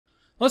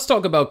Let's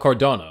talk about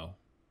Cardano.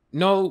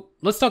 No,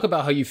 let's talk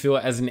about how you feel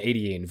as an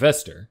ADA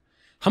investor.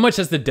 How much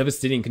has the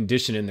devastating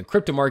condition in the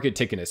crypto market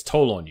taken its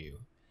toll on you?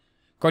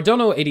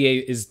 Cardano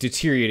ADA is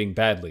deteriorating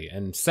badly,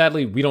 and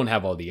sadly, we don't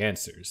have all the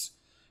answers.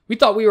 We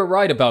thought we were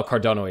right about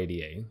Cardano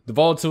ADA. The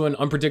volatile and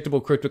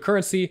unpredictable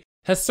cryptocurrency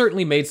has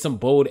certainly made some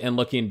bold and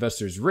lucky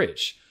investors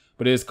rich,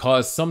 but it has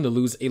caused some to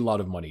lose a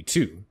lot of money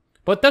too.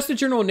 But that's the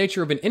general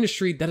nature of an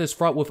industry that is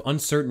fraught with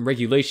uncertain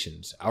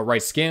regulations,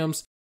 outright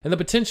scams, and the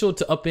potential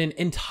to upend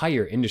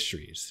entire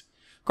industries.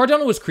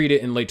 Cardano was created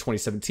in late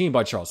 2017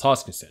 by Charles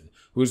Hoskinson,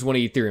 who was one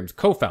of Ethereum's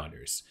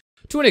co-founders.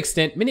 To an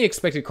extent, many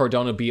expected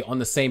Cardano to be on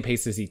the same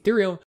pace as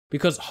Ethereum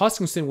because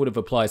Hoskinson would have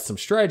applied some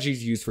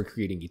strategies used for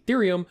creating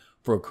Ethereum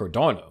for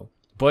Cardano,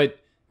 but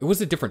it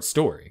was a different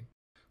story.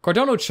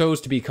 Cardano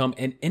chose to become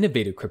an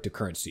innovative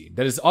cryptocurrency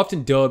that is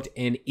often dubbed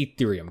an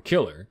Ethereum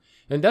killer,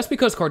 and that's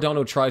because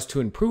Cardano tries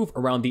to improve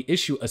around the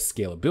issue of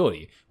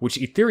scalability, which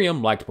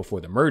Ethereum lacked before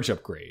the merge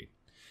upgrade.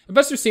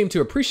 Investors seem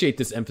to appreciate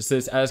this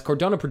emphasis as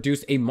Cardano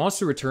produced a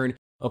monster return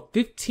of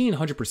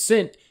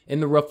 1,500% in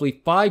the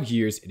roughly 5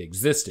 years it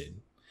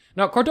existed.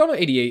 Now, Cardano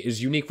ADA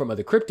is unique from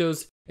other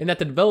cryptos in that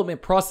the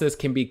development process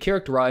can be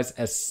characterized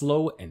as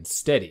slow and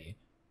steady.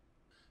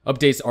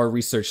 Updates are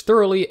researched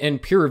thoroughly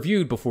and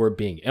peer-reviewed before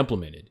being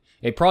implemented,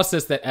 a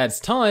process that adds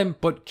time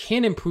but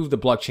can improve the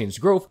blockchain's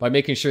growth by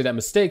making sure that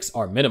mistakes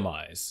are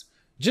minimized.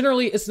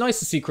 Generally, it's nice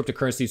to see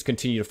cryptocurrencies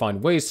continue to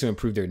find ways to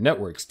improve their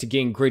networks to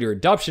gain greater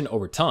adoption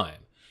over time.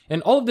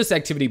 And all of this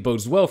activity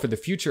bodes well for the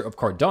future of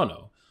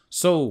Cardano.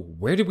 So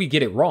where did we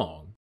get it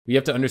wrong? We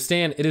have to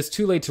understand it is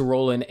too late to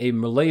roll in a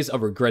malaise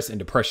of regrets and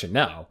depression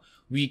now.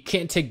 We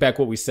can't take back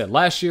what we said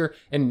last year,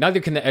 and neither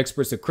can the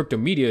experts of crypto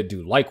media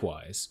do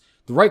likewise.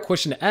 The right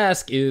question to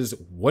ask is,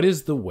 what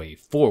is the way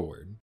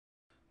forward?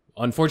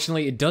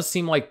 Unfortunately, it does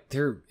seem like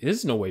there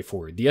is no way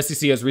forward. The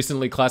SEC has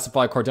recently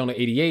classified Cardano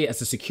ADA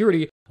as a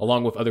security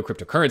along with other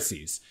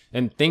cryptocurrencies,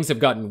 and things have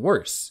gotten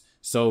worse,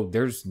 so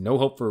there's no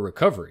hope for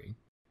recovery.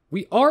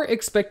 We are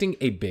expecting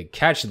a big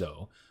catch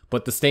though,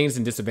 but the stains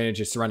and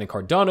disadvantages surrounding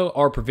Cardano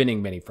are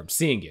preventing many from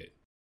seeing it.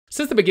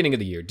 Since the beginning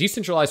of the year,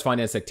 decentralized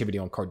finance activity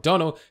on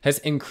Cardano has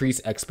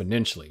increased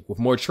exponentially, with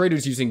more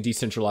traders using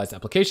decentralized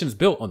applications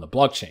built on the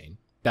blockchain.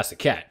 That's a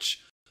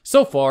catch.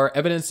 So far,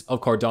 evidence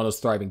of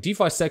Cardano's thriving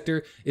DeFi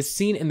sector is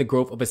seen in the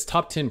growth of its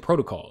top 10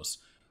 protocols.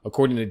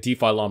 According to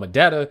DeFi Llama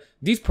data,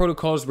 these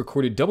protocols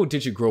recorded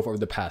double-digit growth over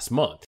the past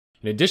month.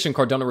 In addition,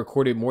 Cardano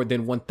recorded more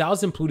than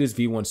 1,000 Plutus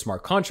V1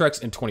 smart contracts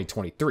in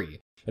 2023,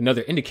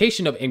 another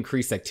indication of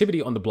increased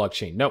activity on the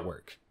blockchain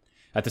network.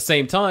 At the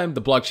same time,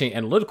 the blockchain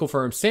analytical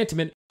firm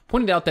Sentiment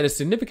pointed out that a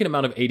significant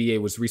amount of ADA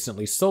was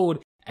recently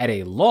sold at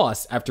a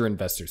loss after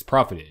investors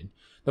profited.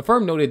 The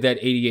firm noted that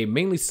ADA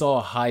mainly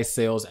saw high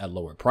sales at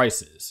lower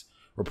prices.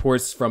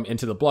 Reports from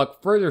Into the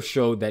Block further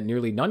showed that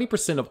nearly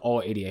 90% of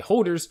all ADA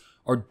holders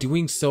are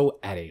doing so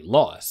at a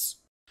loss.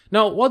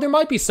 Now, while there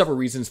might be several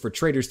reasons for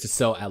traders to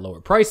sell at lower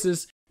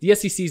prices, the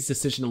SEC's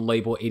decision to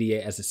label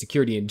ADA as a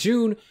security in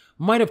June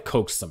might have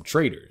coaxed some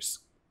traders.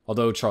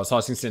 Although Charles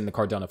Hoskinson and the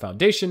Cardano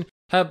Foundation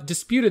have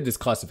disputed this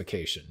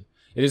classification,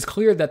 it is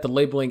clear that the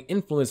labeling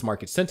influenced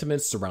market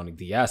sentiments surrounding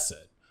the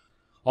asset.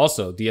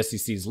 Also, the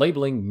SEC's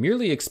labeling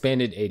merely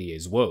expanded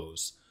ADA's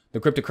woes. The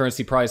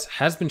cryptocurrency price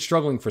has been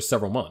struggling for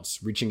several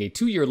months, reaching a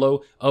 2-year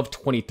low of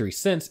 23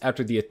 cents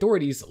after the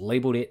authorities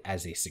labeled it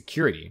as a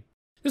security.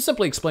 This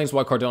simply explains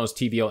why Cardano's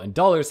TVL in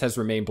dollars has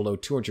remained below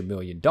 $200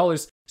 million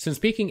since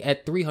peaking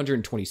at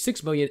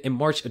 $326 million in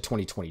March of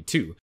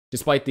 2022,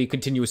 despite the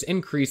continuous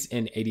increase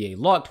in ADA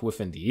locked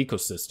within the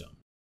ecosystem.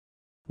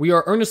 We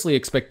are earnestly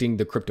expecting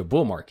the crypto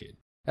bull market.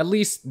 At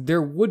least,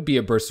 there would be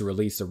a burst of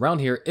release around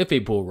here if a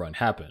bull run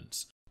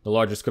happens. The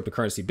largest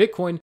cryptocurrency,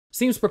 Bitcoin,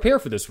 seems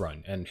prepared for this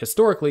run, and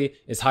historically,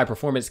 its high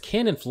performance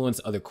can influence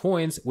other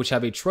coins which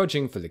have a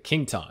trudging for the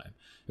king time,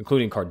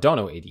 including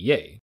Cardano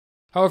ADA.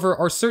 However,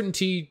 our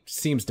certainty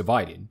seems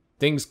divided.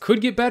 Things could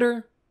get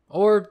better,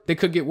 or they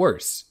could get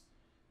worse.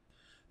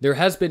 There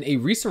has been a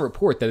recent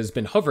report that has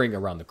been hovering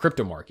around the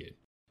crypto market.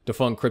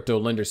 Defunct crypto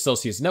lender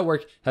Celsius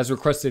Network has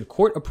requested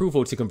court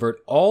approval to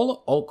convert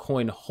all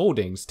altcoin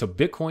holdings to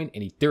Bitcoin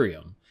and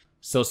Ethereum.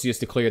 Celsius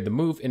declared the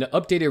move in an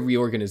updated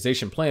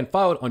reorganization plan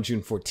filed on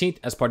June 14th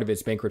as part of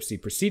its bankruptcy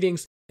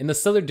proceedings in the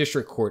Southern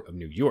District Court of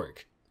New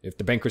York. If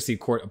the bankruptcy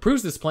court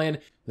approves this plan,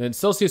 then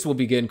Celsius will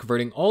begin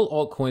converting all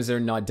altcoins that are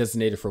not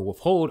designated for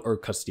withhold or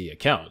custody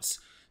accounts,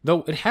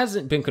 though it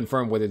hasn't been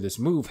confirmed whether this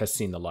move has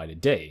seen the light of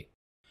day.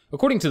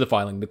 According to the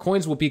filing, the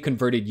coins will be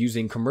converted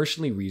using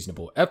commercially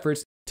reasonable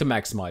efforts to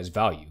maximize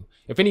value.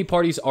 If any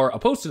parties are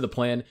opposed to the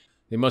plan,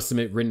 they must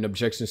submit written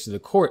objections to the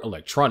court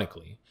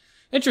electronically.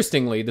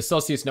 Interestingly, the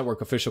Celsius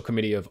Network Official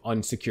Committee of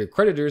Unsecured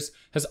Creditors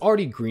has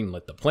already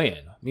greenlit the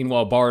plan.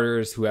 Meanwhile,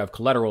 borrowers who have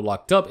collateral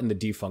locked up in the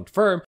defunct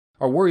firm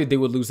are worried they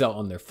would lose out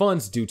on their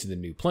funds due to the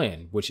new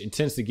plan, which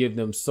intends to give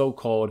them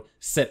so-called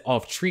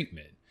set-off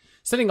treatment.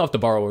 Setting off the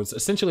borrowers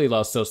essentially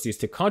allows Celsius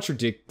to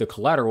contradict the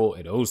collateral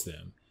it owes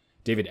them.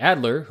 David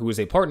Adler, who is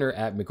a partner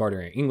at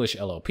McGardner English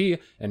LLP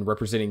and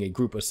representing a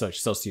group of such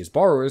Celsius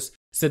borrowers,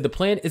 said the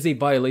plan is a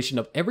violation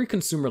of every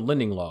consumer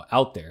lending law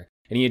out there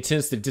and he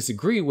intends to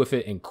disagree with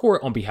it in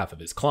court on behalf of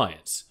his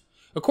clients.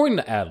 According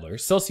to Adler,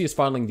 Celsius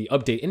filing the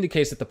update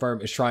indicates that the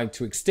firm is trying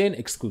to extend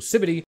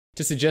exclusivity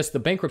to suggest the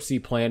bankruptcy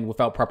plan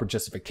without proper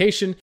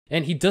justification,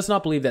 and he does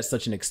not believe that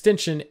such an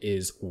extension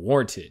is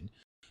warranted.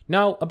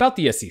 Now, about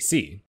the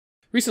SEC.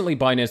 Recently,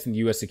 Binance and the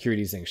US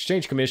Securities and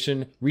Exchange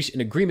Commission reached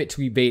an agreement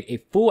to evade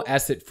a full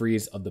asset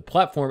freeze of the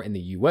platform in the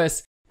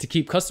US to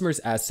keep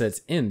customers'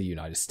 assets in the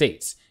United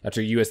States,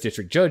 after a US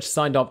district judge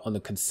signed off on the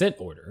consent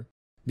order.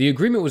 The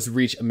agreement was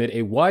reached amid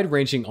a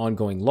wide-ranging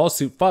ongoing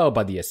lawsuit filed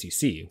by the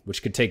SEC,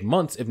 which could take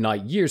months if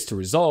not years to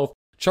resolve,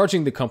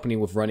 charging the company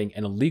with running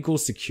an illegal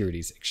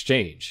securities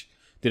exchange.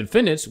 The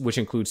defendants, which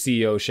include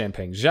CEO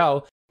Champagne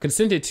Zhao,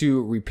 consented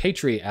to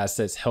repatriate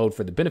assets held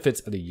for the benefits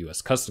of the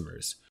US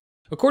customers.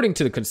 According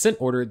to the consent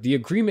order, the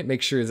agreement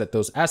makes sure that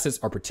those assets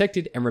are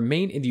protected and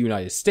remain in the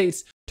United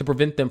States to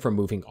prevent them from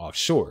moving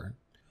offshore.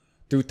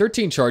 Through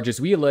 13 charges,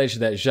 we allege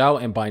that Zhao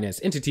and Binance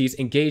entities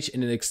engaged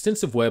in an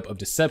extensive web of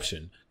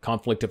deception,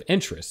 conflict of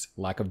interest,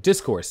 lack of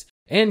discourse,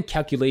 and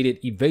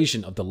calculated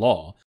evasion of the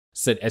law,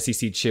 said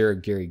SEC Chair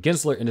Gary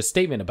Gensler in a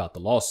statement about the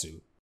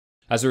lawsuit.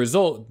 As a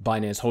result,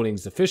 Binance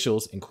Holdings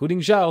officials,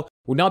 including Zhao,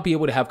 will not be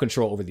able to have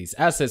control over these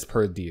assets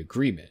per the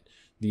agreement.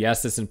 The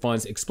assets and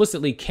funds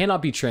explicitly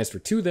cannot be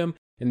transferred to them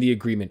in the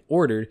agreement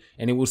ordered,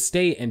 and it will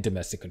stay in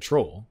domestic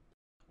control.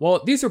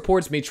 While these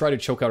reports may try to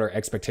choke out our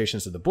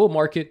expectations of the bull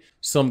market,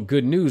 some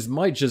good news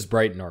might just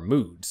brighten our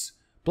moods.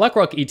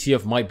 BlackRock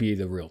ETF might be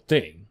the real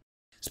thing.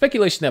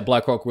 Speculation that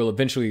BlackRock will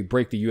eventually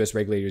break the US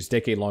regulators'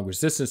 decade-long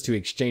resistance to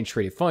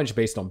exchange-traded funds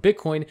based on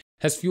Bitcoin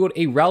has fueled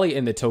a rally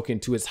in the token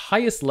to its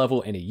highest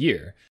level in a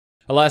year.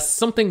 Alas,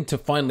 something to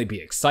finally be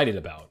excited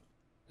about.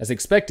 As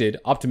expected,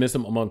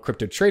 optimism among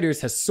crypto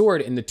traders has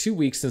soared in the 2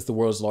 weeks since the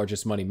world's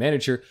largest money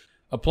manager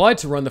applied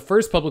to run the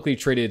first publicly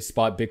traded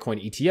spot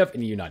Bitcoin ETF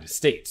in the United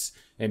States,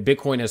 and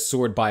Bitcoin has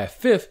soared by a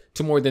fifth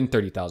to more than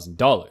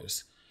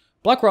 $30,000.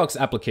 BlackRock's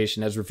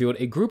application has revealed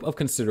a group of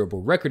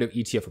considerable record of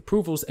ETF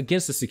approvals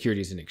against the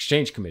Securities and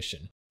Exchange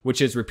Commission, which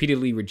has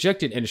repeatedly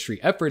rejected industry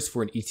efforts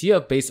for an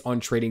ETF based on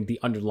trading the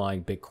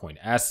underlying Bitcoin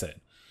asset.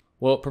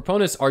 Well,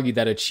 proponents argue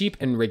that a cheap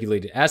and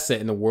regulated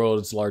asset in the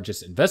world's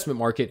largest investment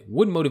market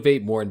would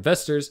motivate more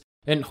investors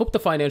and hope the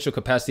financial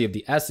capacity of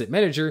the asset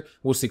manager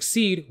will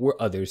succeed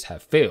where others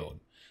have failed.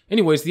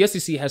 Anyways, the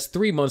SEC has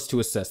 3 months to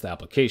assess the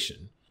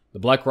application. The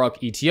BlackRock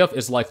ETF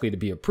is likely to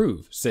be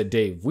approved, said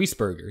Dave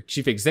Wiesberger,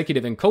 chief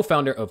executive and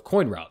co-founder of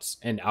CoinRoutes,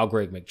 an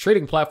algorithmic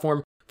trading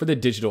platform for the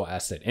digital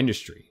asset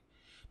industry.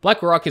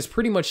 BlackRock has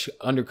pretty much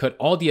undercut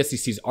all the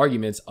SEC's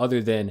arguments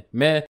other than,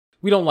 meh,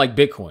 we don't like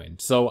Bitcoin,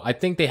 so I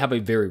think they have a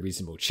very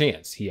reasonable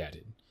chance, he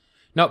added.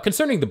 Now,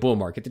 concerning the bull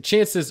market, the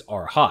chances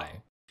are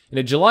high. In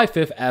a July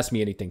 5th Ask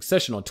Me Anything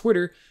session on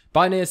Twitter,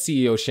 Binance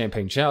CEO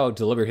Champagne Zhao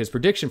delivered his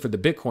prediction for the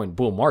Bitcoin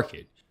bull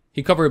market.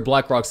 He covered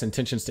BlackRock's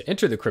intentions to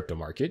enter the crypto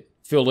market,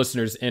 fill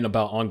listeners in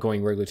about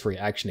ongoing regulatory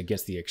action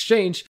against the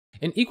exchange,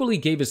 and equally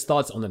gave his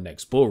thoughts on the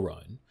next bull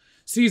run.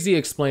 CZ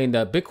explained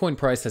that Bitcoin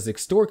price has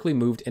historically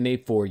moved in a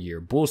 4-year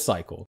bull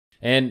cycle,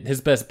 and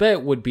his best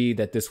bet would be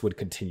that this would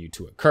continue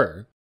to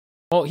occur.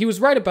 While he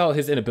was right about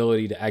his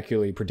inability to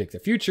accurately predict the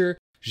future,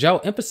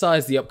 Zhao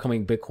emphasized the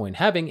upcoming Bitcoin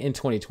halving in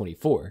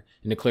 2024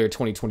 and declared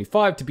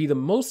 2025 to be the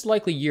most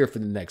likely year for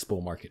the next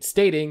bull market,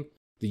 stating,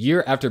 "The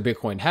year after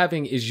Bitcoin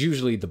halving is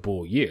usually the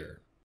bull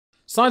year."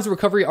 Signs of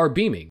recovery are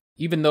beaming,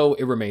 even though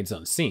it remains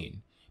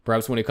unseen.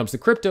 Perhaps when it comes to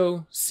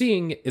crypto,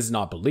 seeing is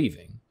not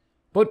believing.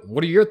 But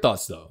what are your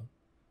thoughts though?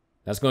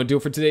 That's going to do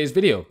it for today's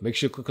video. Make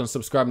sure to click on the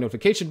subscribe and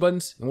notification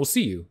buttons, and we'll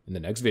see you in the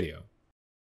next video.